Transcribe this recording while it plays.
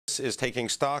This is Taking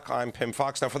Stock. I'm Pimm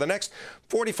Fox. Now, for the next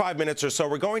 45 minutes or so,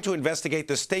 we're going to investigate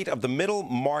the state of the middle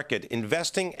market,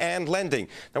 investing and lending.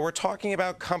 Now, we're talking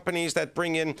about companies that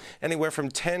bring in anywhere from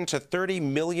 $10 to $30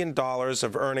 million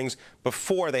of earnings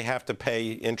before they have to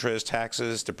pay interest,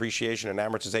 taxes, depreciation, and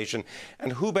amortization.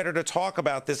 And who better to talk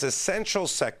about this essential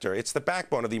sector? It's the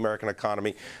backbone of the American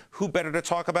economy. Who better to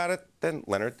talk about it than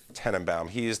Leonard Tannenbaum?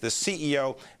 He is the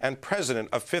CEO and president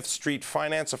of Fifth Street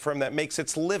Finance, a firm that makes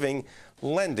its living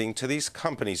lending to these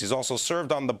companies. He's also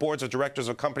served on the boards of directors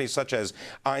of companies such as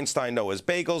Einstein Noah's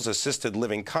Bagels, Assisted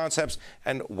Living Concepts,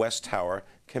 and West Tower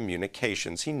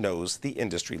Communications. He knows the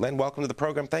industry. Len, welcome to the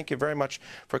program. Thank you very much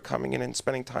for coming in and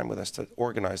spending time with us to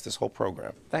organize this whole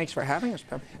program. Thanks for having us,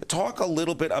 Pimm. Talk a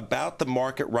little bit about the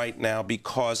market right now,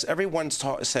 because everyone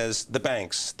says the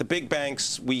banks, the big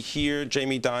banks. We hear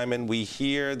Jamie Dimon, we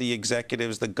hear the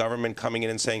executives, the government coming in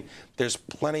and saying there's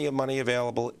plenty of money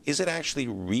available. Is it actually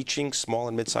reaching small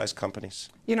and mid-sized companies?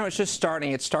 You know, it's just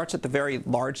starting. It starts at the very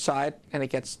large side, and it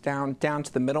gets down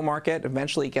to the middle market.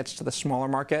 Eventually, it gets to the smaller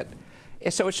market.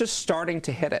 So it's just starting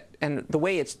to hit it, and the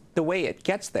way it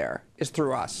gets there is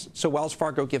through us. So Wells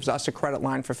Fargo gives us a credit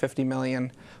line for $50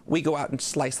 million. We go out and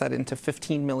slice that into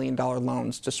 $15 million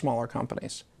loans to smaller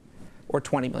companies, or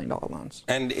 $20 million loans.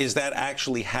 And is that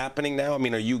actually happening now? I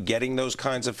mean, are you getting those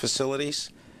kinds of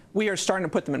facilities? We are starting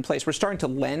to put them in place. We're starting to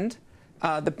lend.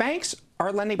 The banks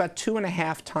are lending about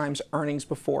 2.5 times earnings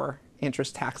before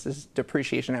interest, taxes,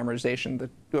 depreciation, amortization,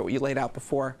 what you laid out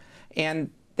before. And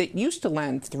they used to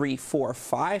lend 3, 4,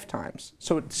 5 times.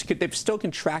 So they've still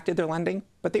contracted their lending,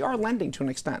 but they are lending to an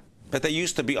extent. But there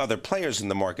used to be other players in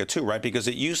the market too, right? Because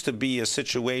it used to be a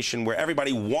situation where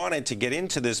everybody wanted to get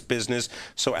into this business.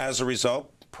 So as a result,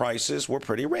 prices were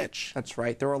pretty rich. That's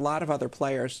right. There were a lot of other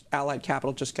players. Allied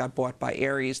Capital just got bought by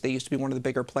Ares. They used to be one of the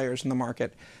bigger players in the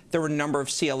market. There were a number of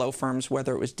CLO firms,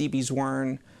 whether it was DB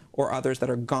Zwirn or others, that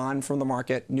are gone from the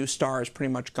market. New Star is pretty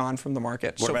much gone from the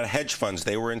market. What about hedge funds?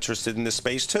 They were interested in this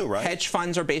space too, right? Hedge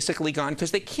funds are basically gone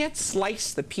because they can't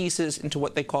slice the pieces into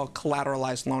what they call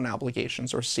collateralized loan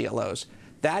obligations, or CLOs.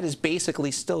 That is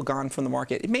basically still gone from the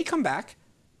market. It may come back,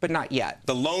 but not yet.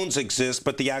 The loans exist,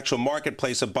 but the actual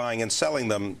marketplace of buying and selling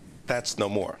them, that's no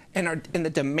more. And the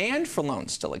demand for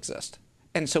loans still exists.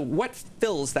 And so what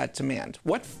fills that demand?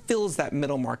 What fills that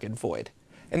middle market void?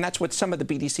 And that's what some of the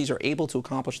BDCs are able to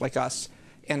accomplish, like us,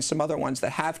 and some other ones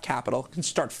that have capital can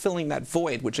start filling that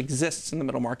void which exists in the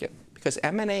middle market, because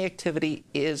M&A activity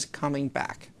is coming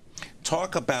back.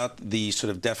 Talk about the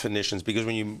sort of definitions, because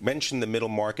when you mention the middle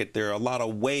market, there are a lot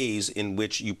of ways in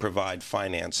which you provide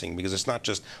financing, because it's not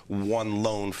just one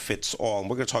loan fits all. And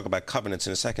we're going to talk about covenants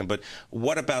in a second, but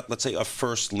what about, let's say, a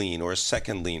first lien or a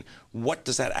second lien? What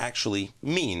does that actually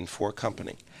mean for a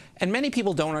company? And many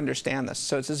people don't understand this,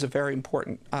 so this is a very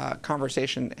important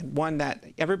conversation, and one that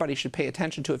everybody should pay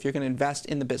attention to if you're going to invest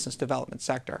in the business development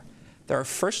sector. There are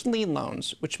first lien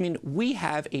loans, which mean we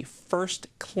have a first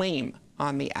claim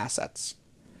on the assets.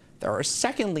 There are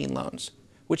second lien loans,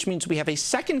 which means we have a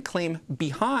second claim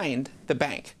behind the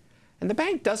bank. And the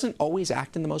bank doesn't always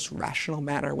act in the most rational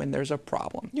manner when there's a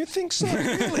problem. You think so?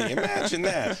 Really? Imagine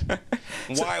that.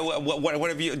 Why? What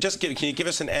have you? Can you give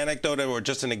us an anecdote or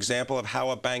just an example of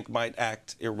how a bank might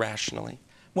act irrationally?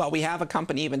 Well, we have a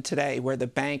company even today where the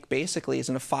bank basically is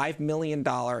in a $5 million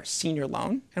senior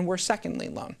loan, and we're second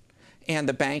lien loan. And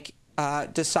the bank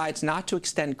decides not to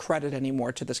extend credit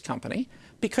anymore to this company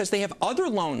because they have other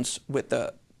loans with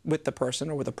the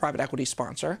person or with a private equity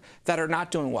sponsor that are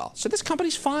not doing well. So this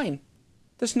company's fine.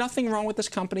 There's nothing wrong with this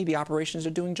company. The operations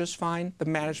are doing just fine. The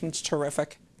management's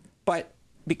terrific. But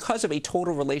because of a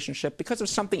total relationship, because of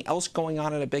something else going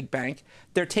on at a big bank,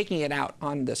 they're taking it out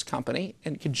on this company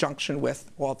in conjunction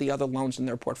with all the other loans in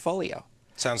their portfolio.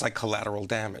 Sounds like collateral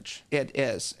damage. It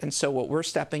is. And so what we're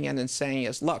stepping in and saying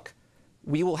is, look,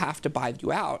 we will have to buy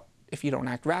you out if you don't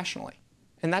act rationally.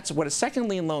 And that's what a second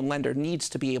lien loan lender needs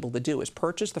to be able to do, is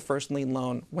purchase the first lien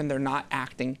loan when they're not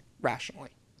acting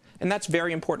rationally. And that's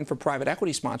very important for private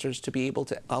equity sponsors to be able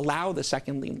to allow the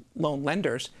second lien loan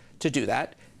lenders to do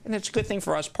that. And it's a good thing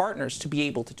for us partners to be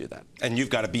able to do that. And you've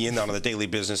got to be in on the daily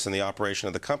business and the operation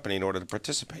of the company in order to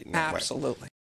participate in that way. Absolutely.